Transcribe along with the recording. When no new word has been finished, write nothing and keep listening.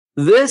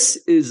This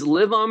is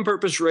Live on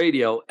Purpose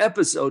Radio,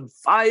 episode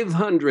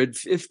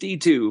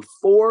 552,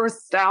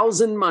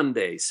 4,000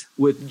 Mondays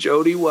with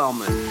Jodi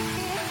Wellman.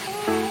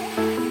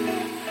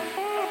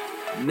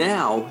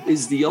 Now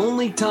is the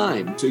only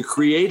time to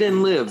create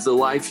and live the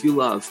life you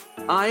love.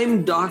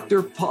 I'm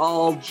Dr.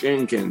 Paul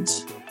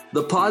Jenkins,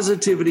 the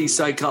positivity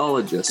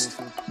psychologist.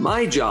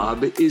 My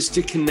job is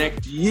to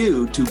connect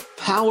you to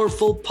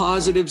powerful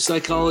positive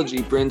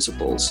psychology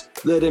principles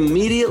that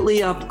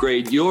immediately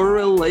upgrade your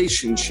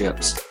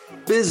relationships,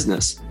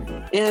 business,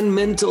 and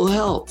mental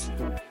health.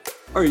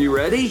 Are you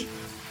ready?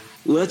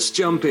 Let's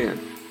jump in.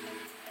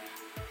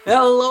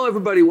 Hello,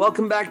 everybody.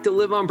 Welcome back to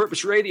Live on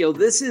Purpose Radio.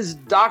 This is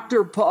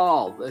Dr.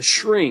 Paul, the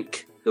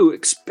shrink who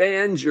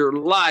expands your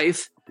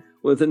life,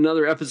 with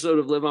another episode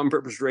of Live on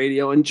Purpose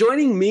Radio. And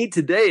joining me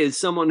today is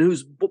someone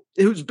who's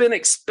been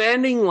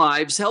expanding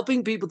lives,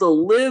 helping people to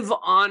live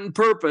on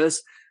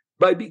purpose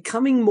by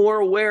becoming more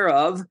aware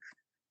of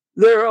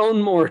their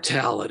own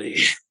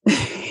mortality.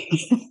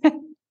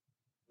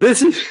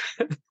 This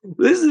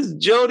is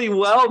Jodi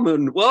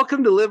Wellman.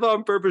 Welcome to Live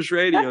on Purpose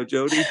Radio,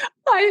 Jodi.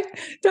 Hi,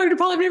 Dr.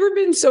 Paul. I've never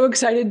been so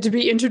excited to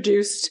be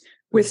introduced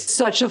with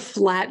such a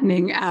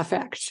flattening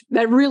affect.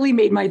 That really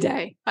made my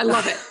day. I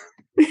love it.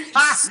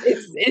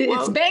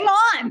 It's bang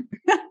on.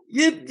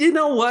 You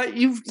know what?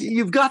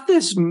 You've got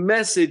this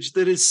message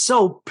that is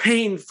so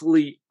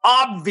painfully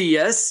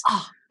obvious.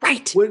 Oh,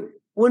 right.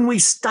 When we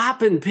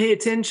stop and pay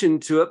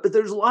attention to it, but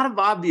there's a lot of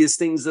obvious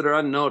things that are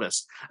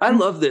unnoticed. I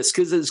love this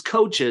because as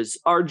coaches,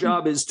 our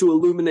job is to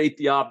illuminate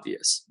the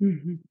obvious,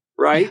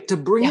 right? Yeah. To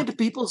bring it to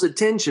people's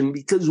attention,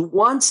 because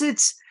once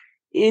it's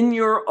in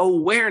your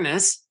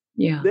awareness,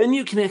 then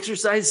you can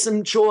exercise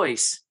some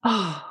choice.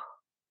 Oh,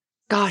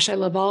 gosh, I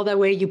love all that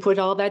way you put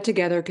all that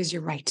together, because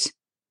you're right.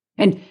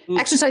 And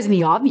exercising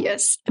the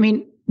obvious. I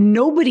mean,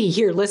 nobody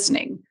here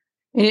listening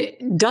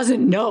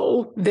doesn't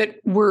know that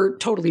we're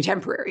totally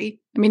temporary.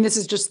 I mean, this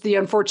is just the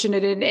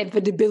unfortunate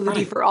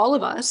inevitability for all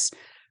of us.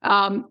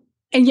 And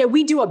yet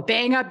we do a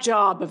bang up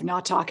job of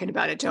not talking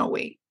about it, don't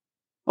we?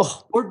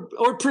 Oh,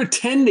 or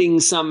pretending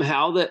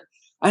somehow that,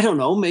 I don't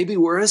know, maybe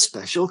we're a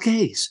special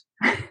case.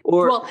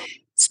 Or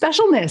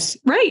specialness,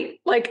 right?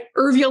 Like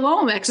Irv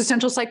Yalom,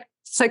 existential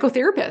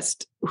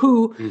psychotherapist,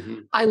 who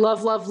I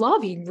love.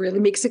 He really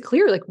makes it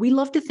clear. Like, we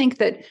love to think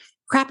that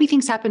crappy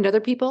things happen to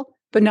other people,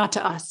 but not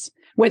to us.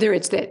 Whether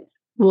it's that,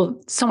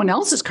 someone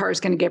else's car is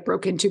going to get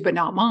broken into, but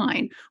not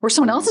mine, or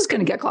someone else is going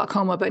to get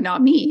glaucoma, but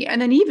not me.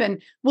 And then even,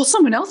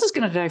 someone else is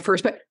going to die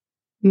first, but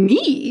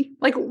me,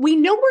 like, we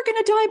know we're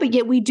going to die, but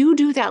yet we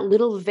do that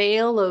little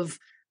veil of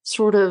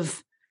sort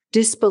of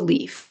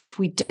disbelief.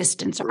 We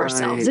distance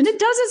ourselves, and it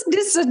does us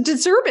a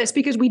disservice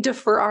because we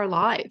defer our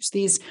lives.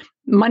 These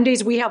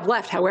Mondays we have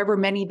left, however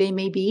many they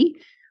may be,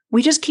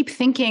 we just keep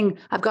thinking,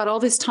 I've got all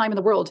this time in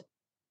the world,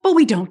 but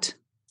we don't.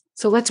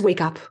 So let's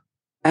wake up.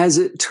 As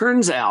it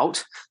turns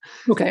out,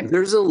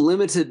 there's a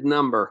limited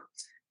number.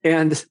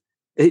 And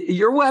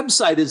your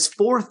website is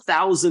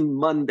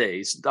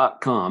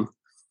 4000mondays.com,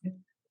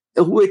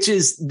 which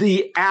is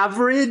the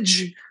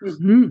average.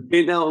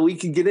 You know, we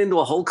could get into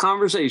a whole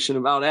conversation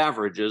about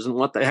averages and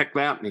what the heck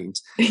that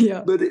means.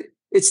 Yeah. But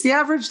it's the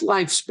average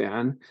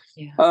lifespan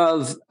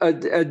of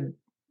a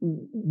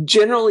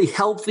generally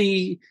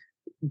healthy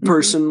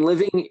person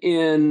living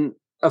in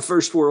a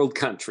first world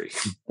country.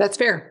 That's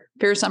fair.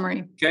 Fair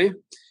summary. Okay.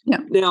 Yeah.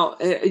 Now,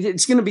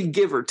 it's going to be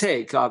give or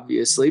take,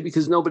 obviously,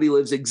 because nobody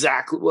lives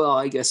exactly. Well,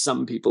 I guess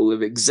some people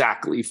live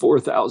exactly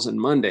 4,000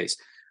 Mondays,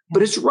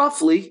 but it's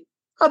roughly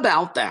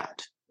about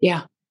that.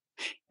 Yeah.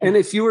 And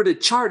if you were to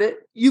chart it,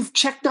 you've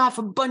checked off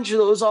a bunch of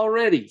those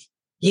already.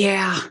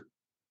 Yeah.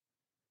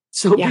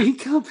 So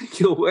becoming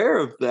aware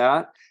of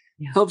that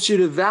helps you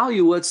to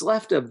value what's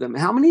left of them.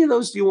 How many of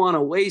those do you want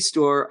to waste?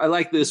 Or I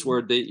like this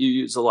word that you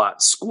use a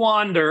lot,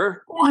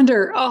 squander.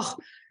 Squander. Oh,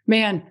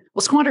 man.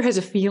 Well, squander has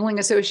a feeling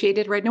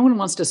associated, right? No one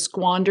wants to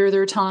squander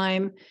their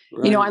time.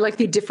 Right. You know, I like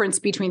the difference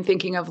between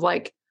thinking of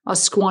like a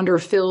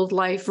squander-filled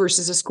life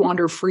versus a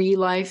squander-free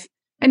life.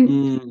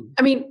 And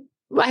I mean,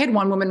 I had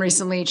one woman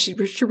recently, she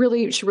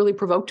really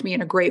provoked me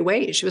in a great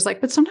way. She was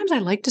like, but sometimes I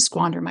like to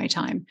squander my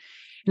time.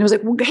 And I was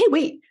like, well, hey,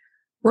 wait,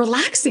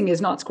 relaxing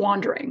is not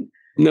squandering.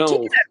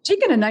 No.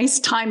 Taking a nice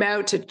time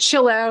out to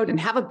chill out and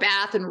have a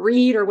bath and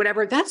read or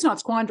whatever, that's not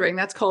squandering.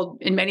 That's called,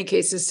 in many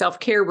cases,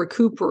 self-care,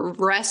 recoup, or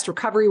rest,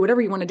 recovery, whatever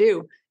you want to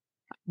do.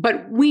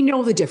 But we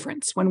know the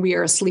difference when we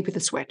are asleep at the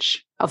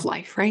switch of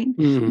life, right?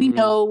 We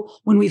know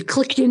when we've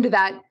clicked into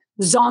that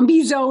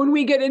zombie zone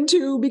we get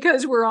into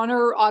because we're on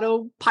our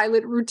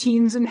autopilot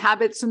routines and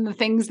habits and the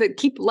things that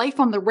keep life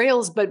on the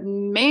rails. But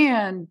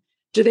man,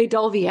 do they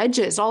dull the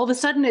edges. All of a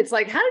sudden, it's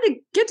like, how did it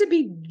get to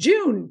be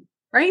June?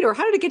 Right? Or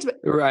how did it get to be?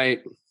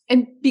 Right.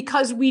 And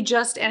because we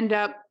just end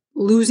up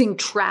losing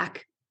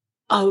track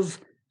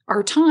of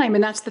our time.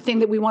 And that's the thing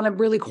that we want to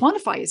really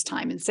quantify is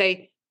time and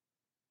say,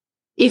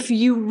 if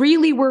you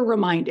really were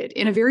reminded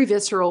in a very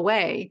visceral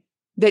way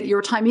that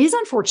your time is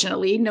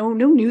unfortunately no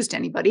news to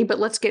anybody, but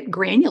let's get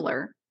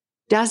granular.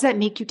 Does that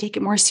make you take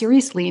it more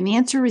seriously? And the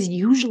answer is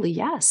usually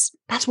yes.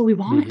 That's what we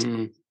want.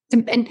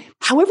 And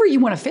however you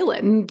want to fill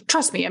it. And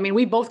trust me, I mean,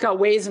 we both got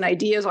ways and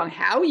ideas on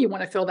how you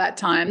want to fill that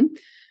time.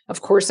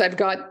 Of course, I've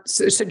got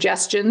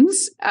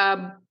suggestions,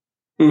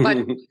 but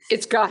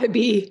it's got to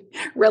be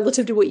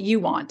relative to what you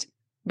want.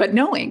 But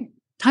knowing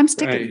time's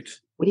ticking. Right.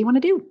 What do you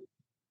want to do?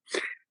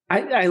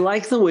 I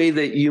like the way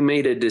that you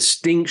made a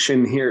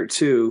distinction here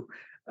too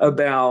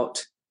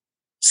about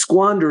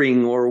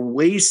squandering or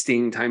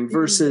wasting time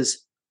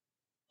versus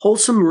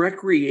wholesome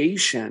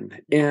recreation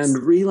and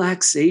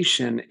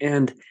relaxation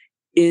and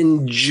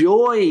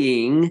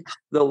enjoying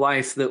the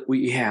life that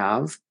we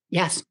have.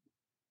 Yes.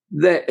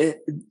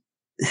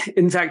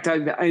 In fact,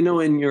 I know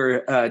in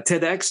your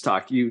TEDx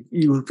talk,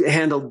 you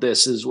handled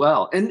this as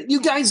well. And you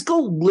guys go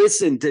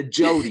listen to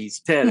Jodi's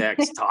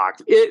TEDx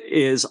talk. It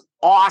is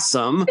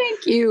awesome.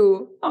 Thank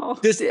you. Oh.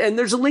 And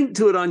there's a link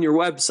to it on your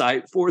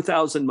website,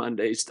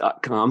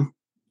 4000mondays.com.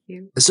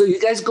 So you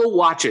guys go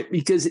watch it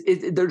because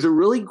there's a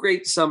really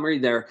great summary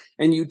there.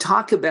 And you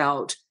talk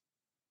about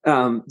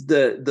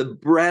the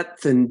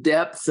breadth and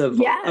depth of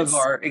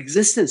our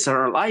existence and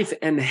our life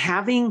and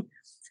having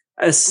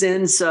a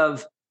sense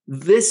of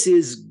this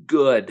is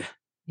good.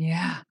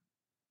 Yeah.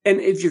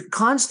 And if you're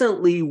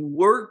constantly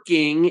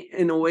working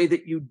in a way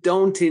that you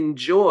don't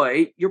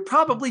enjoy, you're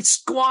probably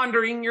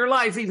squandering your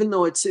life, even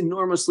though it's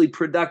enormously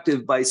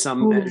productive by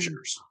some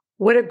measures.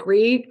 What a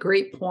great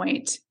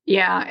point.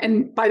 Yeah.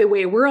 And by the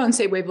way, we're on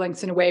Same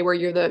Wavelengths in a way where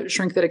you're the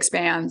shrink that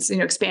expands.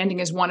 Expanding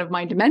is one of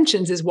my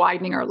dimensions, is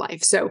widening our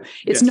life. So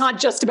it's not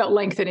just about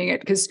lengthening it,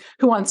 because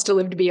who wants to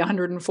live to be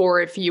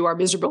 104 if you are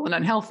miserable and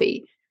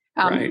unhealthy?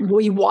 Right.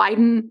 We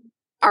widen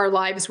our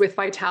lives with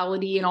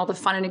vitality and all the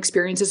fun and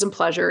experiences and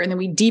pleasure. And then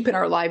we deepen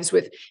our lives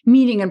with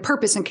meaning and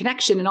purpose and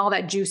connection and all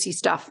that juicy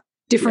stuff,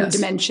 different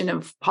dimension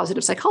of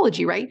positive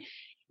psychology, right?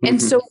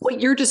 And so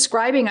what you're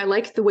describing, I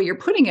like the way you're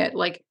putting it.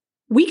 Like,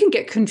 we can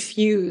get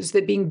confused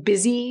that being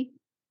busy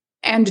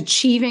and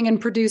achieving and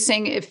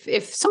producing,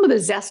 if some of the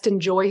zest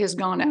and joy has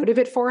gone out of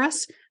it for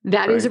us,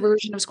 that is a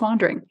version of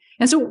squandering.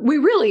 And so we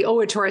really owe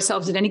it to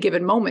ourselves at any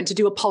given moment to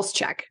do a pulse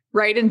check,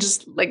 right? And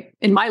just like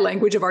in my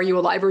language of, are you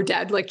alive or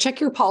dead? Like, check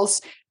your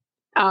pulse,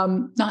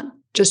 not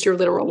just your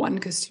literal one,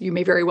 because you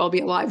may very well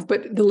be alive,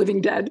 but the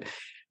living dead.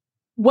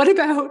 What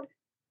about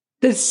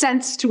the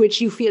sense to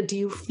which you feel? Do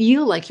you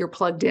feel like you're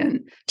plugged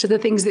in to the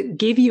things that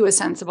give you a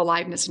sense of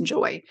aliveness and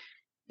joy?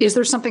 Is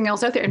there something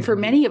else out there? And for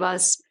many of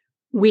us,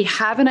 we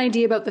have an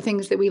idea about the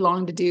things that we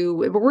long to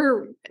do, but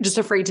we're just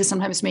afraid to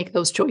sometimes make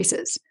those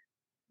choices,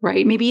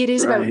 right? Maybe it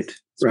is about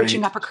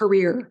switching up a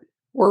career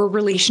or a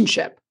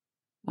relationship,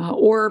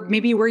 or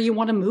maybe where you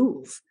want to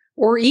move,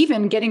 or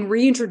even getting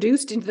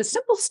reintroduced into the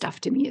simple stuff.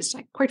 To me, is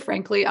like, quite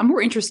frankly, I'm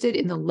more interested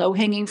in the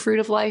low-hanging fruit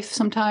of life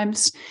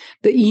sometimes,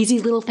 the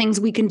easy little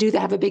things we can do that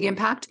have a big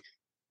impact.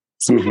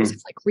 Sometimes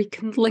it's like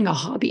rekindling a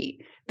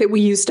hobby that we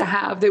used to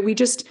have, that we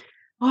just...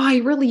 I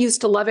really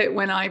used to love it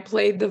when I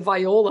played the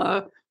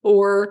viola,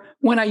 or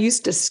when I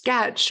used to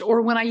sketch,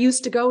 or when I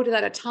used to go to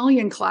that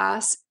Italian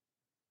class.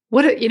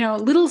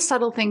 Little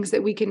subtle things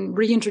that we can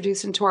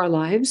reintroduce into our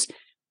lives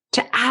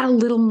to add a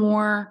little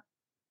more.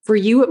 For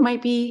you, it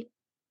might be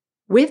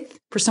width.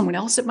 For someone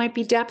else, it might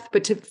be depth,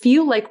 but to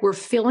feel like we're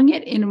filling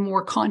it in a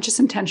more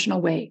conscious,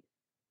 intentional way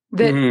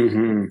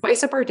that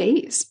spice up our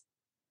days.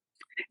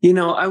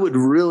 I would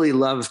really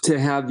love to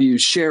have you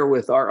share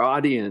with our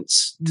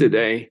audience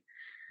today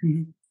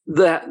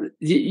that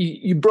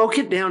you broke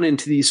it down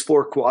into these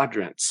 4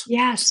 quadrants.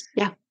 Yes.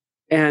 Yeah.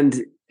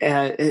 And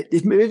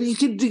maybe you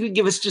could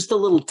give us just a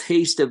little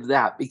taste of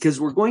that, because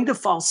we're going to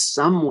fall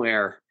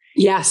somewhere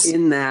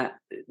in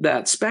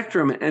that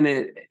spectrum.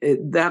 And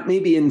that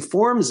maybe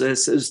informs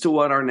us as to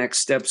what our next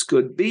steps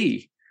could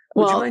be.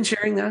 Would you mind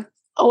sharing that?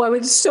 Oh, I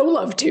would so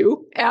love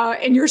to.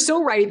 And you're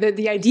so right that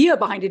the idea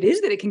behind it is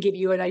that it can give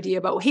you an idea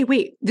about, hey,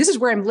 wait, this is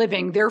where I'm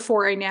living.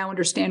 Therefore, I now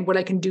understand what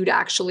I can do to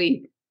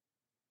actually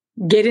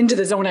get into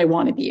the zone I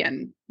want to be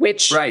in,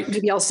 which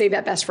maybe I'll save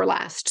that best for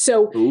last.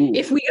 So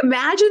if we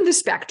imagine the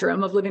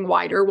spectrum of living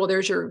wider, well,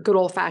 there's your good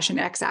old fashioned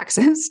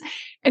x-axis.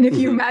 And if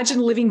you imagine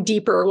living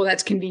deeper, well,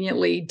 that's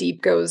conveniently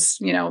deep goes,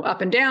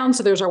 up and down.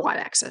 So there's our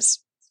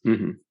y-axis.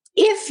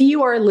 If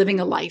you are living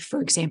a life,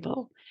 for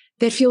example,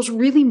 that feels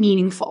really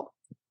meaningful,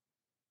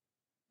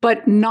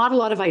 but not a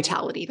lot of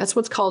vitality, that's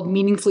what's called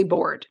meaningfully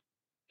bored.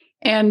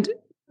 And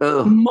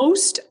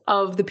most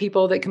of the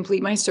people that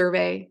complete my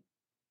survey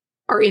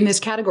are in this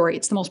category.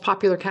 It's the most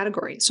popular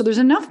category. So there's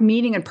enough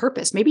meaning and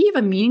purpose. Maybe you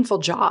have a meaningful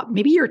job.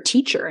 Maybe you're a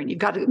teacher and you've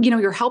got,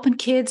 you're helping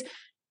kids,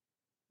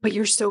 but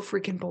you're so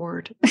freaking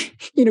bored.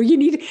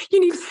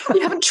 You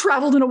haven't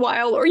traveled in a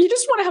while, or you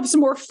just want to have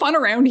some more fun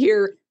around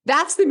here.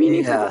 That's the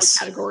meaningful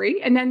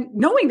category. And then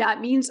knowing that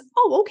means,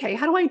 okay,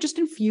 how do I just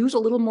infuse a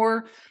little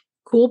more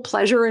cool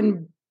pleasure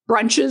and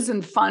brunches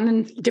and fun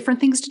and different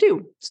things to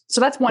do?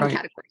 So that's one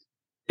category.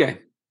 Okay.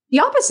 The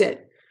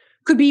opposite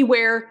could be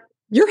where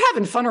you're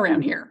having fun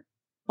around here.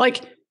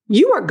 Like,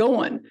 you are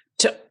going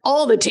to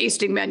all the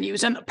tasting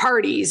menus and the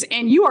parties,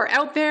 and you are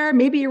out there,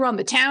 maybe you're on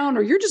the town,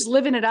 or you're just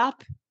living it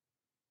up.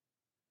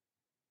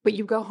 But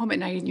you go home at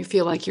night and you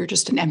feel like you're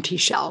just an empty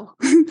shell.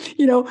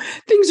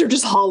 Things are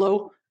just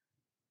hollow.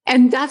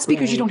 And that's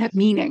because you don't have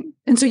meaning.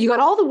 And so you got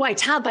all the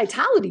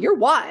vitality, you're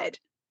wide,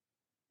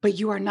 but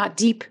you are not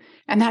deep.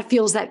 And that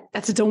feels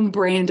that's its own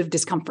brand of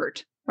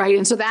discomfort, right?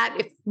 And so that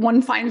if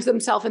one finds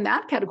themselves in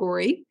that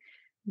category,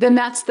 then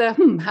that's how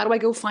do I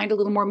go find a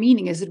little more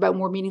meaning? Is it about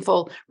more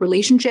meaningful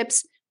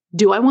relationships?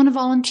 Do I want to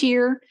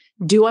volunteer?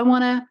 Do I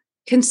want to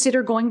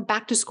consider going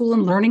back to school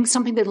and learning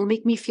something that'll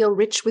make me feel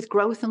rich with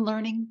growth and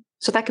learning?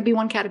 So that could be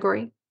one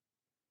category.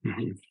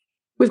 Mm-hmm.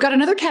 We've got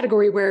another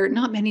category where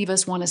not many of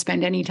us want to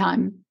spend any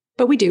time,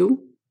 but we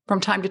do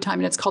from time to time,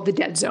 and it's called the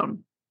dead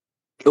zone.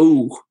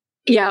 Oh.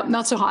 Yeah,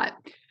 not so hot.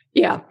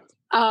 Yeah.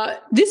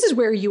 This is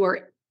where you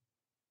are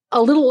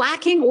a little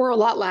lacking or a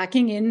lot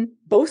lacking in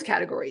both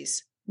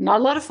categories. Not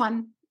a lot of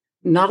fun,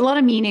 not a lot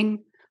of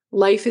meaning.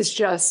 Life is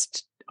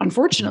just,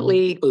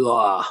 unfortunately,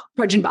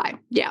 trudging by.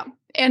 Yeah.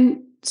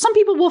 And some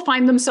people will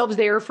find themselves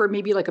there for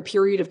maybe like a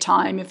period of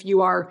time. If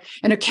you are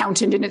an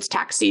accountant and it's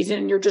tax season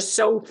and you're just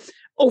so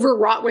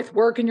overwrought with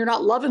work and you're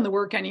not loving the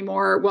work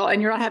anymore, well,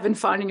 and you're not having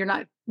fun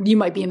and you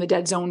might be in the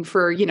dead zone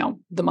for,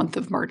 the month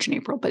of March and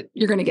April, but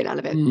you're going to get out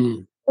of it.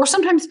 Mm. Or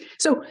sometimes,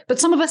 but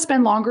some of us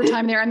spend longer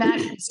time there, and that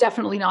is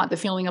definitely not the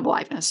feeling of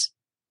aliveness.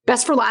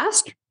 Best for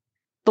last,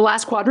 the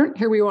last quadrant.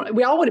 Here we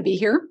all want to be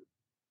here.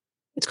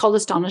 It's called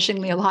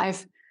astonishingly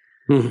alive.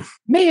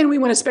 Man, we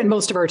want to spend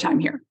most of our time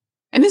here.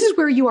 And this is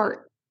where you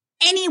are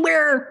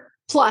anywhere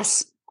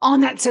plus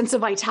on that sense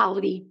of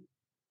vitality,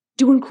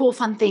 doing cool,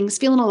 fun things,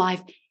 feeling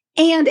alive,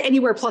 and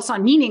anywhere plus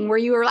on meaning, where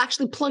you are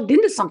actually plugged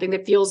into something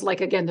that feels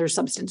like, again, there's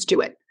substance to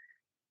it.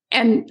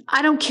 And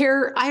I don't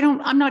care.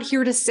 I'm not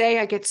here to say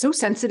I get so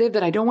sensitive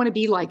that I don't want to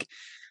be like,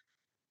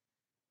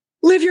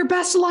 live your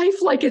best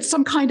life. Like it's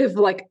some kind of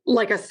like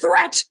a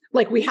threat.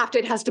 Like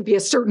it has to be a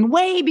certain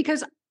way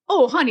because,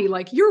 oh, honey,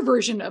 like your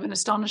version of an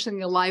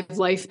astonishingly alive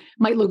life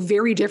might look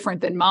very different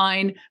than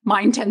mine.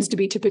 Mine tends to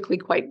be typically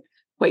quite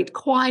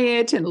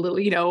quiet and a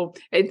little,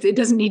 it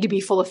doesn't need to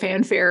be full of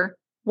fanfare.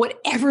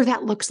 Whatever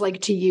that looks like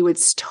to you,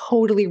 it's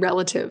totally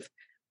relative.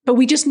 But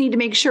we just need to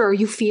make sure, are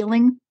you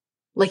feeling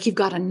like you've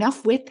got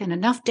enough width and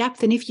enough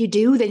depth? And if you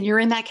do, then you're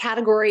in that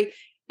category.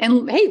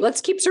 And hey,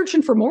 let's keep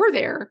searching for more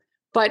there.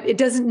 But it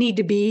doesn't need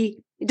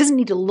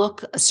to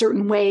look a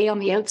certain way on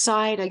the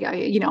outside.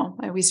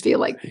 I always feel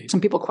like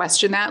some people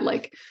question that.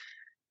 Like,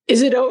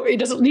 it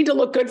doesn't need to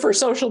look good for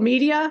social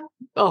media?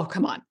 Oh,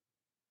 come on.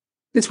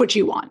 It's what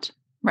you want,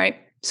 right?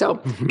 So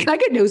can I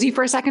get nosy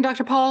for a second,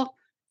 Dr. Paul?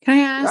 Can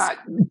I ask?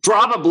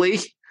 Probably.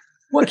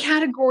 What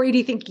category do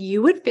you think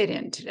you would fit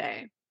in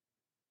today?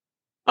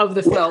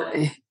 Well,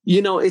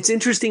 it's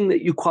interesting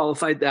that you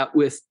qualified that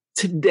with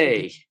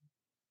today,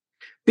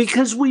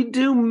 because we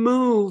do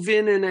move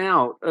in and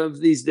out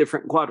of these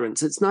different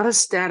quadrants. It's not a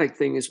static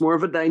thing. It's more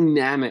of a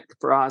dynamic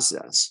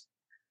process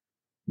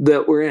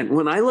that we're in.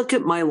 When I look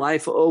at my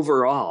life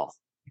overall,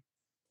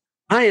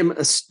 I am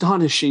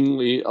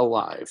astonishingly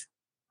alive.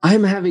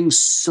 I'm having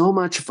so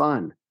much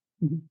fun.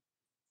 Mm-hmm.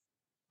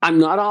 I'm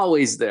not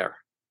always there.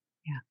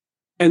 Yeah.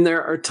 And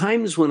there are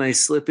times when I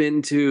slip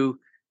into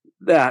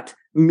that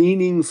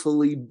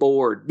meaningfully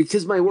bored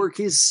because my work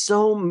is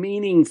so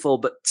meaningful,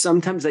 but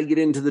sometimes I get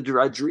into the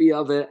drudgery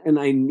of it, and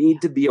I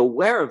need to be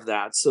aware of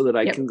that so that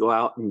I can go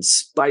out and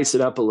spice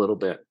it up a little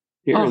bit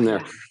here and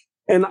there.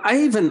 Yeah. And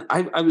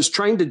I was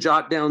trying to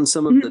jot down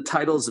some of the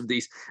titles of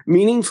these: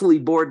 meaningfully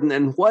bored, and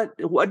then what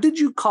did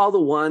you call the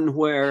one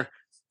where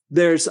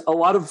there's a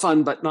lot of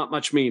fun but not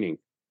much meaning?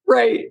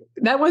 Right.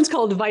 That one's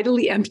called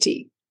vitally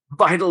empty.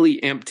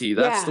 Vitally empty.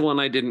 That's the one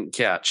I didn't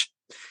catch.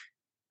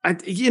 I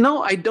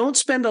don't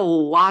spend a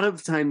lot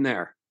of time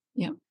there.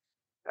 Yeah.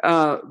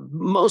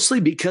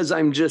 Mostly because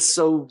I'm just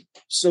so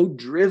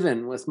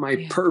driven with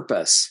my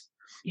purpose.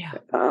 Yeah.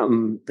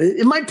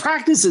 My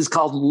practice is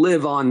called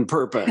Live on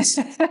Purpose.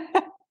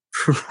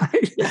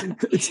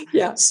 Right.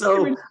 Yeah.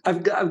 So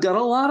I've got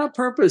a lot of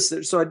purpose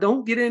there. So I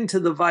don't get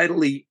into the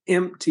vitally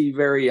empty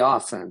very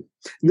often.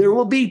 There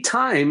will be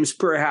times,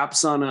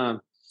 perhaps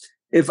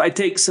if I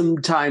take some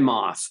time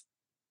off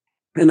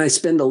and I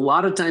spend a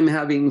lot of time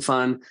having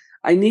fun,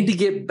 I need to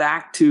get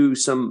back to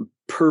some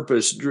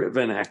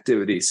purpose-driven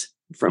activities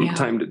from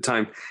time to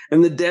time.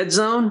 And the dead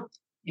zone,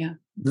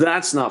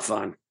 that's not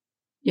fun.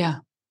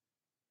 Yeah.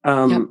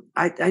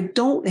 I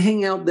don't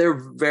hang out there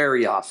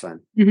very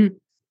often. Mm-hmm.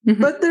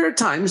 Mm-hmm. But there are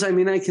times,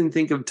 I can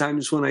think of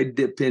times when I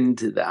dip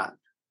into that.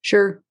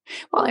 Sure.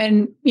 Well,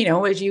 and,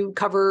 as you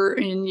cover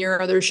in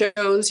your other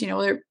shows,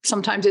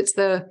 sometimes it's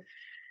a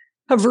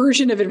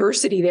version of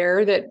adversity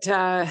there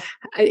that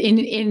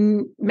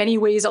in many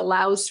ways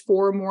allows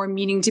for more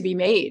meaning to be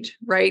made,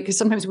 right? Because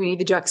sometimes we need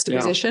the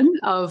juxtaposition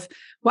of,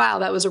 wow,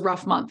 that was a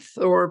rough month,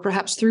 or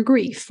perhaps through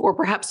grief, or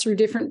perhaps through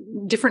different,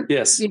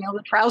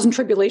 the trials and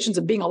tribulations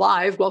of being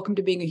alive. Welcome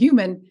to being a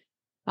human.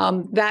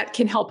 That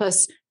can help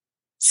us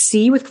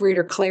see with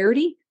greater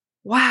clarity.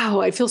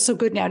 Wow, I feel so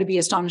good now to be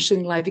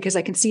astonishingly alive because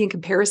I can see in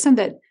comparison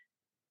that,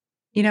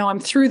 I'm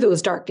through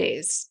those dark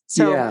days.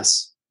 So,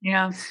 yes.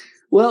 Yeah.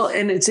 Well,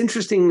 and it's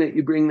interesting that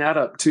you bring that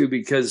up too,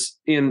 because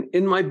in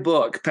my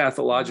book,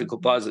 Pathological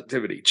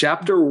Positivity,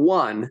 chapter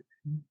 1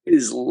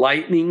 is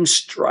lightning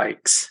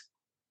strikes.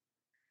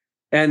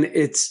 And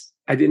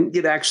I didn't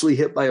get actually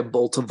hit by a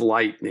bolt of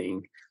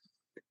lightning,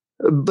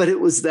 but it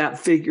was that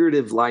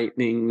figurative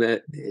lightning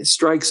that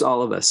strikes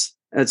all of us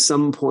at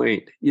some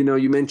point. You know,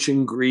 you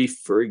mentioned grief,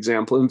 for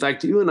example. In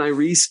fact, you and I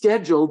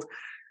rescheduled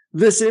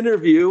this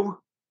interview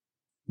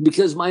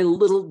because my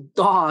little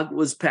dog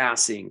was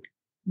passing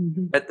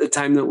at the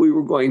time that we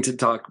were going to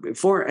talk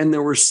before. And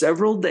there were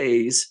several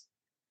days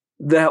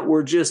that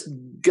were just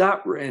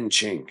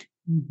gut-wrenching.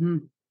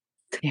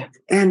 Yeah.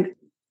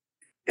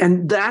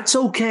 And that's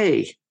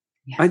okay.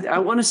 Yeah. I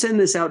want to send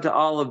this out to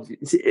all of you.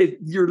 If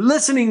you're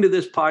listening to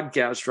this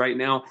podcast right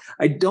now,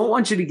 I don't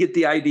want you to get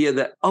the idea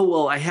that, oh,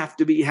 well, I have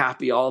to be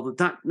happy all the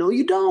time. No,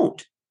 you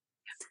don't.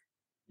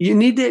 You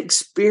need to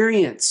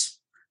experience,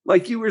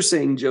 like you were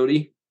saying,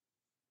 Jodi,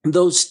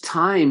 those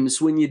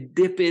times when you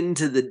dip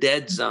into the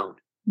dead zone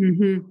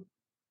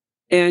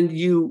and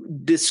you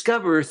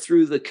discover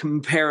through the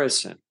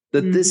comparison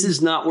that this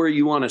is not where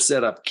you want to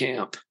set up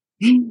camp.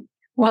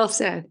 Well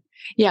said.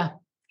 Yeah.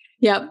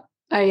 Yeah.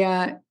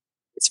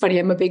 It's funny.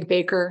 I'm a big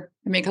baker.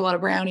 I make a lot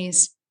of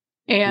brownies,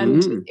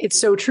 and it's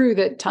so true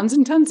that tons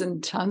and tons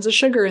and tons of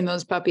sugar in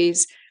those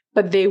puppies,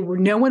 but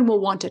no one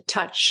will want to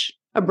touch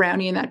a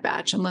brownie in that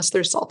batch unless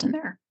there's salt in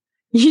there.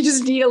 You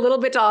just need a little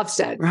bit to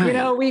offset. Right. You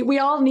know, we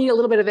all need a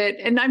little bit of it.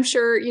 And I'm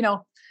sure, you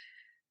know,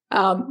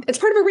 it's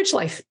part of a rich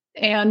life,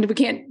 and we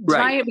can't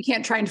deny it. We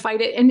can't try and fight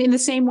it. And in the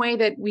same way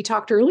that we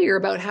talked earlier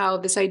about how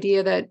this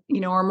idea that,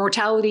 you know, our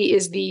mortality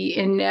is the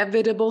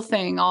inevitable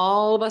thing.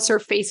 All of us are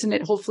facing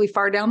it, hopefully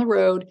far down the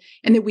road,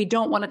 and that we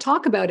don't want to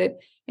talk about it.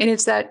 And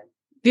it's that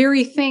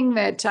very thing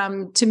that,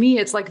 to me,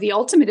 it's like the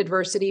ultimate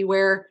adversity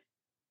where,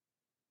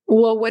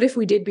 well, what if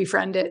we did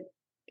befriend it?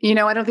 You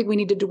know, I don't think we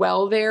need to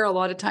dwell there a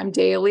lot of time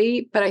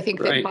daily, but I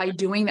think that by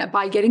doing that,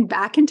 by getting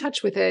back in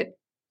touch with it,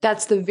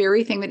 that's the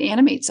very thing that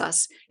animates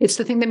us. It's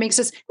the thing that makes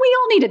us, we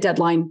all need a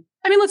deadline.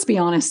 I mean, let's be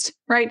honest,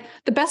 right?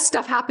 The best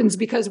stuff happens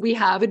because we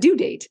have a due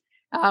date.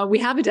 We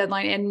have a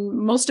deadline. And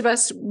most of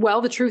us,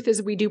 well, the truth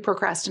is we do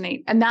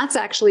procrastinate. And that's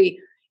actually,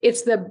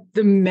 it's the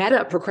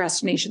meta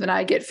procrastination that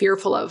I get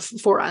fearful of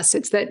for us.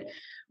 It's that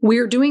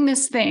we're doing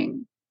this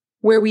thing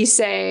where we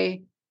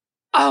say,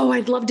 oh,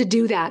 I'd love to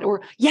do that.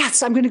 Or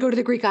yes, I'm going to go to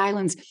the Greek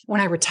islands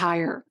when I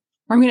retire.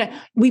 Or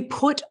we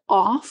put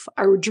off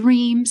our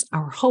dreams,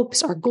 our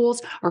hopes, our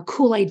goals, our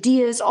cool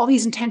ideas, all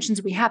these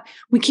intentions we have.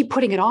 We keep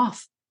putting it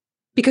off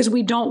because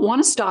we don't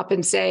want to stop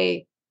and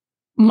say,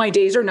 my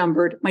days are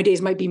numbered. My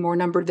days might be more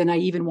numbered than I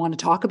even want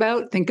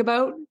to think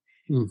about.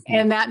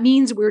 And that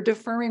means we're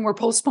deferring, we're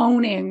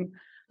postponing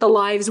the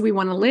lives we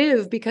want to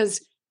live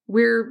because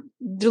we're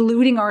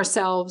deluding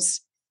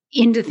ourselves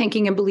into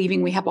thinking and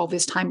believing we have all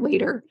this time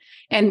later.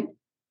 And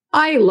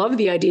I love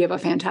the idea of a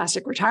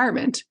fantastic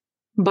retirement,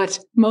 but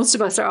most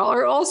of us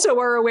are also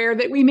aware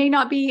that we may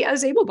not be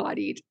as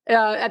able-bodied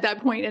at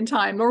that point in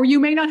time, or you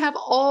may not have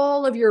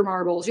all of your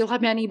marbles. You'll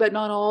have many, but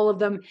not all of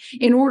them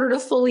in order to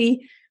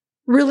fully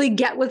really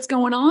get what's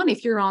going on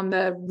if you're on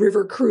the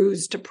river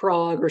cruise to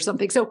Prague or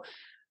something. So,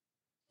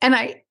 and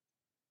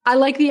I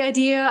like the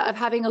idea of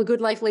having a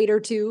good life later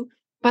too,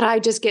 but I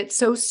just get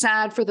so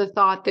sad for the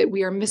thought that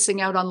we are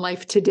missing out on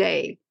life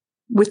today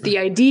with the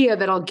idea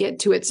that I'll get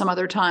to it some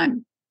other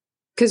time,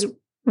 because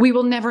we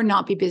will never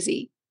not be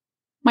busy.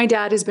 My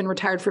dad has been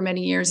retired for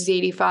many years. He's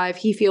 85.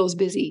 He feels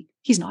busy.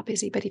 He's not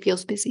busy, but he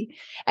feels busy.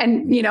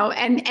 And, you know,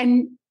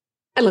 and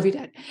I love you,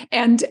 Dad.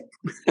 And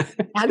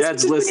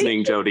Dad's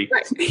listening, Jodi.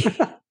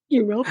 Right.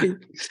 You will be.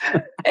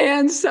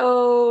 And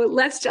so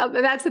that's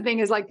the thing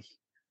is like,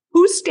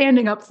 who's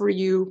standing up for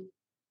you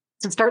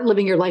to start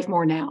living your life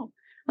more now?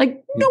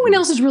 Like no one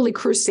else is really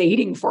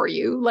crusading for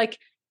you. Like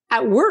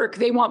at work,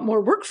 they want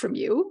more work from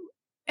you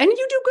and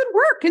you do good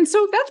work. And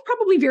so that's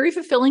probably very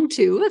fulfilling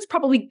too. That's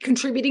probably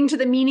contributing to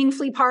the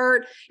meaningfully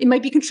part. It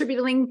might be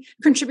contributing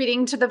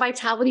to the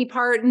vitality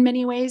part in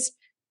many ways.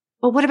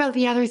 But what about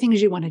the other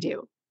things you want to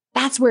do?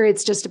 That's where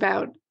it's just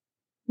about,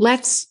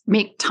 let's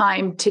make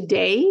time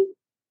today,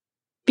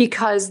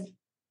 because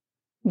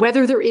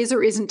whether there is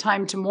or isn't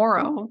time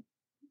tomorrow,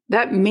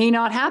 that may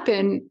not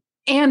happen.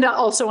 And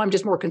also, I'm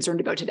just more concerned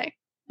about today.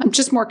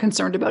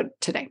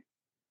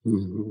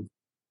 Mm-hmm.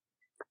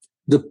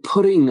 The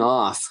putting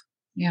off.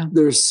 Yeah.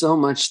 There's so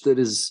much that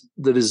is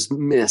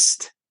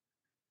missed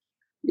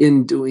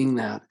in doing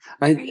that.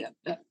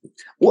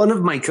 One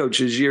of my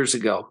coaches years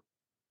ago,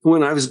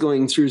 when I was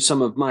going through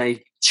some of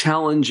my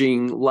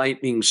challenging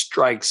lightning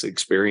strikes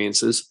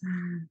experiences,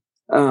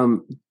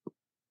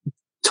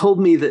 told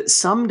me that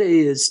someday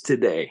is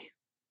today.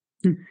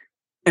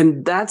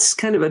 And that's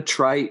kind of a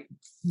trite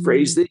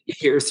phrase that you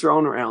hear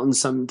thrown around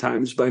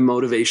sometimes by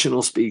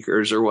motivational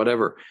speakers or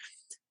whatever.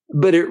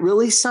 But it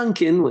really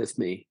sunk in with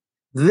me.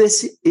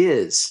 This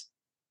is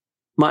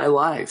my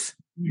life.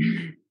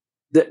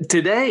 That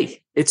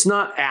today, it's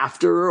not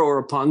after or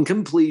upon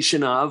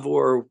completion of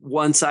or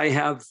once I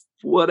have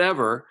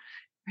whatever.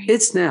 Right.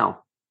 It's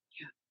now.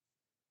 Yeah.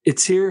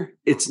 It's here.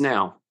 It's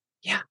now.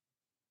 Yeah.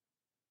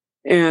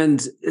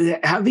 And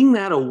having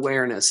that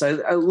awareness,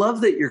 I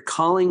love that you're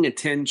calling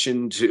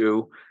attention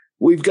to,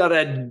 we've got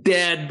a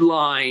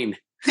deadline.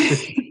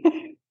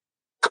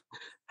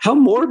 How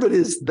morbid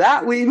is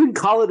that? We even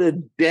call it a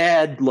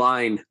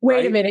deadline.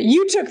 Wait a minute.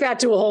 You took that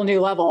to a whole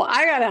new level.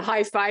 I got to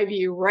high five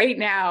you right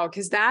now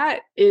because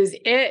that is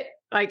it.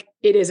 Like,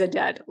 it is a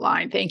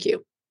deadline. Thank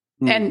you.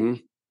 Mm-hmm.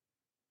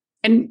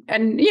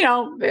 And you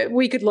know,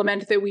 we could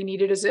lament that we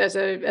need it as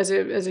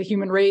a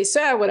human race,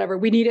 whatever.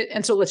 We need it.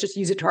 And so let's just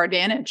use it to our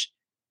advantage,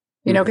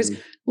 you know, because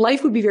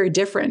life would be very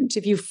different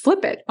if you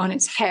flip it on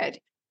its head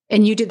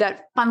and you did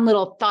that fun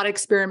little thought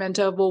experiment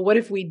of, well, what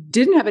if we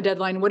didn't have a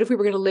deadline? What if we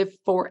were going to live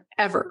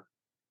forever?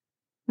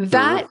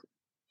 That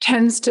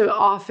tends to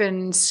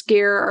often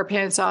scare our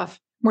pants off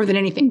more than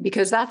anything,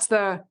 because that's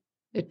the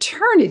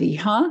eternity,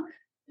 huh?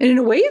 And in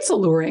a way, it's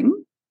alluring.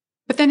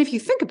 But then if you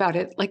think about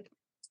it, like,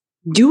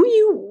 do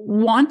you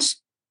want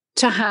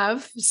to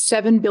have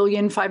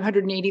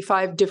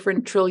 7,585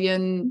 different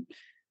trillion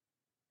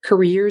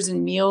careers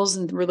and meals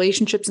and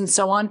relationships and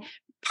so on?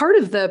 Part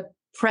of the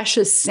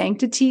precious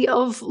sanctity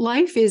of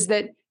life is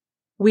that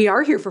we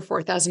are here for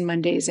 4,000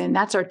 Mondays, and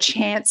that's our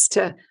chance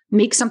to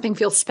make something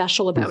feel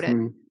special about it.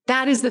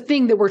 That is the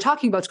thing that we're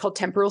talking about. It's called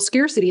temporal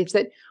scarcity. It's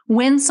that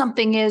when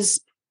something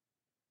is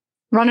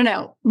running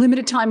out,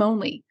 limited time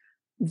only,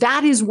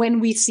 that is when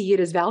we see it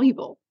as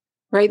valuable,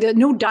 right? That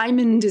no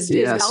diamond is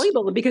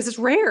valuable because it's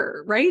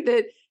rare, right?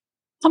 That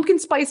pumpkin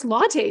spice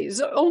lattes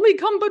only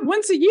come but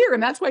once a year,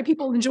 and that's why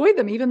people enjoy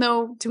them, even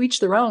though to each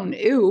their own,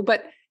 ew,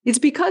 but it's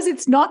because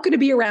it's not going to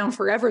be around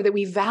forever that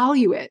we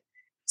value it.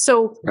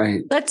 So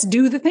let's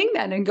do the thing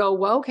then and go,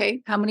 well,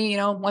 okay, how many,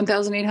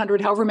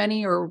 1,800, however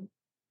many, or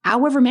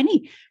however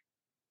many.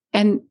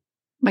 And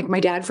like my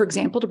dad, for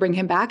example, to bring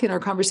him back in our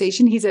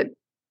conversation, he's at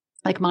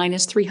like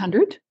minus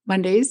 300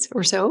 Mondays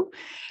or so.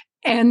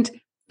 And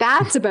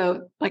that's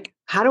about like,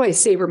 how do I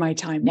savor my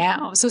time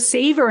now? So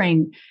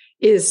savoring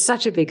is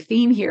such a big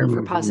theme here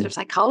for positive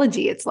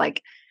psychology. It's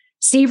like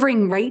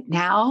savoring right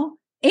now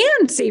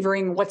and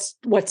savoring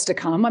what's to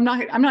come. I'm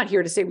not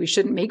here to say we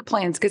shouldn't make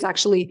plans, because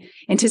actually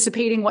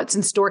anticipating what's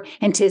in store,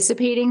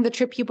 anticipating the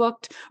trip you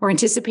booked, or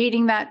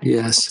anticipating that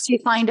you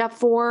signed up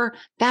for,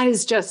 that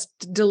is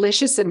just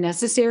delicious and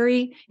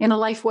necessary in a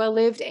life well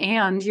lived.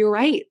 And you're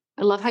right.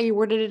 I love how you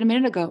worded it a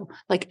minute ago.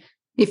 Like,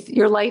 if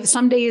your life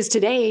someday is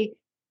today,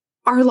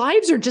 our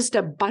lives are just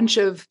a bunch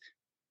of,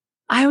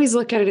 I always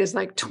look at it as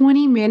like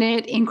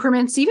 20-minute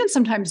increments, even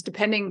sometimes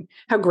depending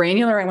how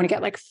granular I want to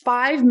get, like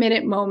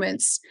 5-minute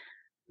moments,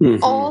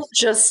 all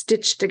just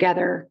stitched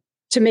together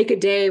to make a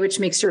day, which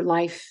makes your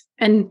life.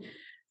 And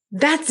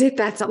that's it.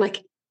 That's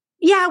like,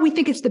 yeah, we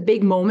think it's the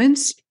big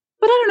moments,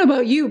 but I don't know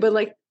about you, but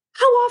like,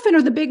 how often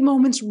are the big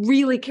moments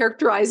really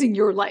characterizing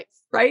your life,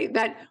 right?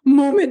 That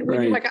moment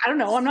when you're like, I don't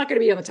know, I'm not going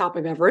to be on the top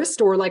of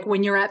Everest, or like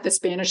when you're at the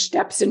Spanish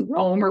Steps in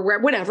Rome or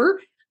whatever.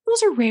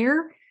 Those are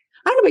rare.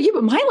 I don't know about you,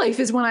 but my life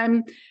is when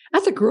I'm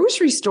at the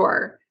grocery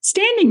store,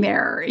 standing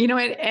there,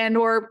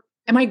 or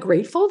am I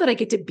grateful that I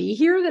get to be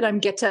here, that I'm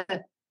get to,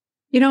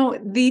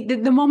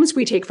 the moments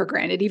we take for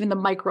granted, even the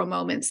micro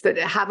moments that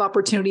have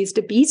opportunities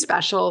to be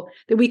special,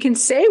 that we can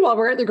say while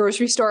we're at the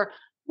grocery store,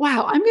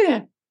 wow, I'm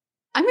going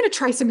to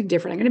try something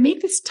different. I'm going to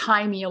make this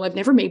Thai meal I've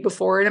never made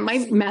before, and it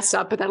might mess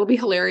up, but that'll be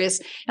hilarious.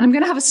 And I'm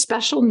going to have a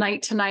special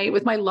night tonight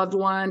with my loved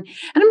one, and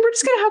we're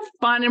just going to have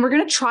fun, and we're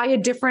going to try a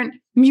different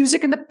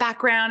music in the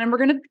background, and we're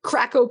going to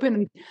crack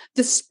open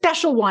the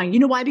special wine. You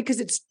know why?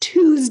 Because it's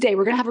Tuesday.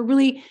 We're going to have a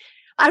really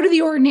out of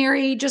the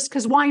ordinary, just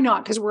because why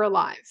not? Because we're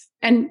alive.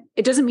 And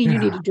it doesn't mean you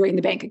need to drain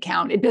the bank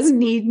account. It doesn't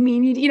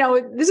mean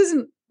this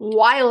isn't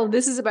wild.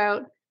 This is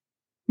about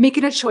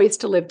making a choice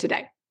to live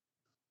today.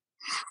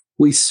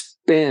 We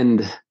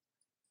spend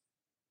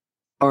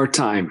our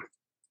time.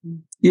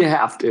 You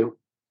have to.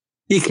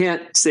 You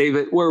can't save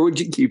it. Where would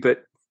you keep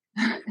it?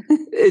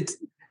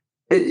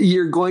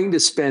 You're going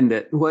to spend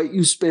it. What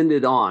you spend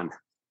it on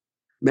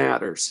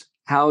matters.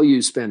 How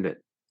you spend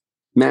it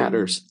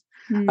matters.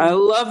 I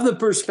love the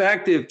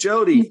perspective,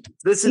 Jodi.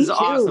 This is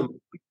awesome.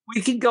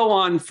 We could go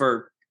on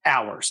for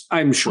hours,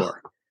 I'm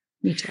sure.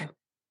 Me too.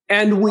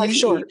 And we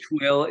each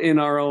will in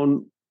our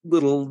own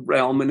little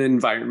realm and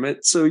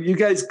environment. So you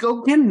guys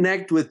go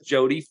connect with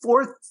Jodi,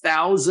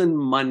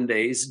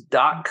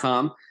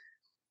 4000mondays.com.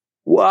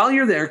 While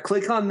you're there,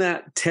 click on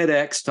that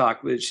TEDx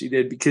talk that she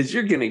did, because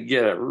you're going to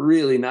get a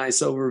really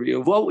nice overview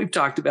of what we've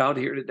talked about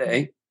here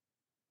today.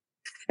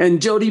 And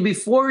Jodi,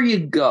 before you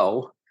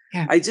go,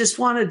 I just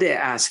wanted to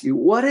ask you,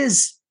 what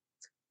is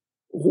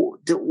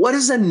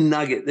a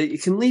nugget that you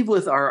can leave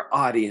with our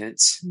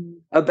audience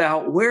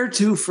about where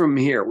to from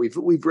here?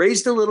 We've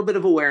raised a little bit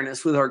of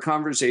awareness with our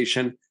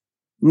conversation.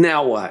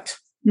 Now what?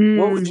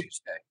 What would you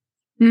say?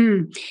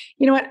 You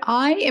know what?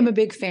 I am a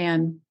big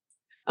fan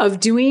of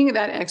doing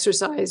that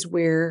exercise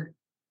where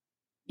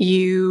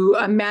you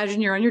imagine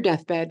you're on your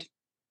deathbed.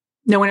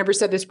 No one ever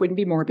said this wouldn't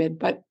be morbid,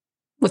 but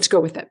let's go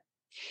with it.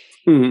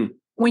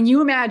 When you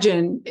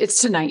imagine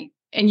it's tonight,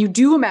 and you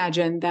do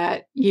imagine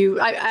that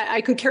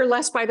I could care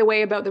less, by the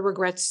way, about the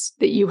regrets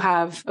that you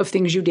have of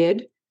things you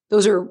did.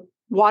 Those are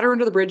water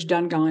under the bridge,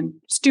 done, gone.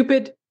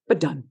 Stupid, but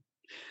done.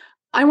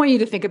 I want you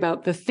to think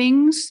about the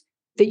things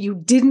that you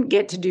didn't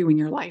get to do in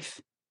your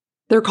life.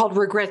 They're called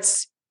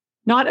regrets,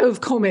 not of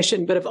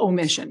commission, but of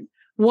omission.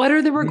 What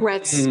are the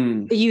regrets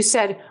that you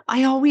said,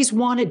 I always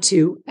wanted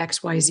to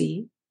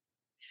XYZ?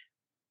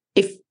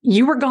 If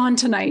you were gone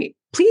tonight,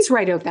 please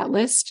write out that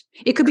list.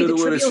 It could be the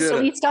trivial,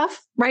 silly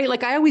stuff, right?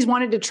 Like I always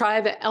wanted to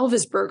try the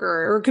Elvis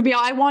burger, or it could be,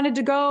 I wanted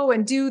to go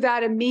and do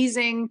that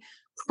amazing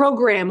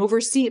program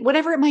overseas,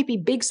 whatever it might be,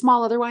 big,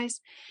 small,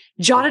 otherwise.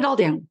 Jot it all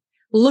down.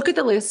 Look at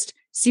the list,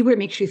 see what it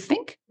makes you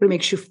think, what it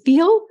makes you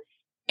feel.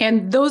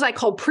 And those I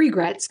call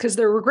pregrets because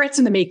they're regrets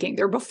in the making.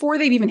 They're before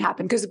they've even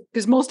happened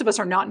because most of us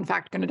are not, in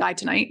fact, going to die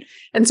tonight.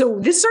 And so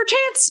this is our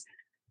chance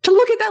to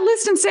look at that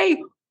list and say,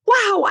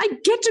 wow, I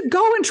get to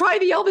go and try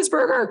the Elvis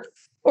burger,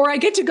 or I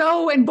get to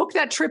go and book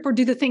that trip or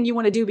do the thing you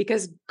want to do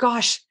because,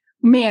 gosh,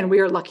 man, we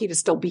are lucky to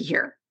still be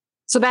here.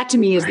 So that to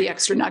me is the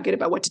extra nugget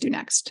about what to do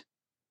next.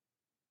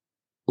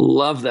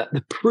 Love that.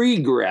 The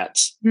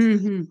pregrets.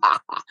 Mm-hmm.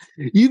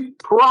 You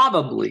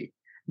probably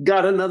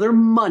got another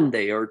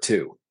Monday or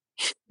two,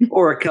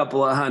 or a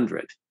couple of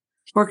hundred,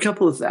 or a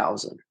couple of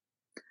thousand,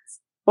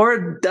 or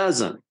a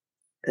dozen.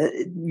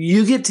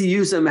 You get to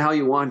use them how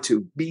you want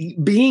to.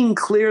 Being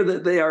clear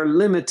that they are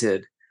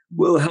limited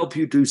will help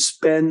you to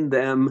spend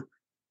them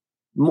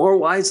more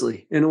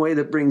wisely in a way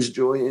that brings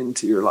joy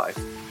into your life.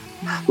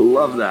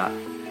 Love that.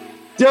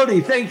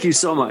 Jodi, thank you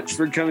so much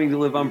for coming to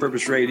Live on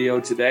Purpose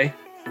Radio today.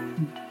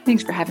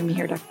 Thanks for having me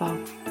here, Dr. Paul.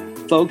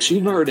 Folks,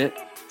 you've heard it.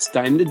 It's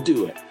time to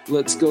do it.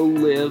 Let's go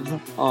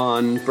live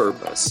on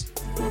purpose.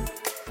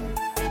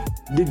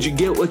 Did you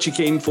get what you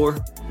came for?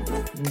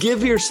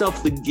 Give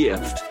yourself the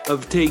gift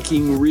of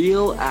taking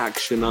real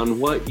action on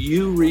what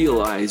you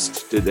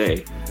realized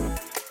today.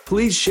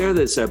 Please share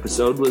this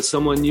episode with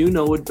someone you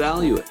know would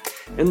value it,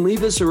 and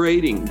leave us a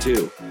rating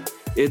too.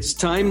 It's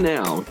time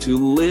now to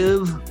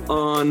live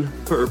on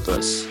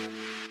purpose.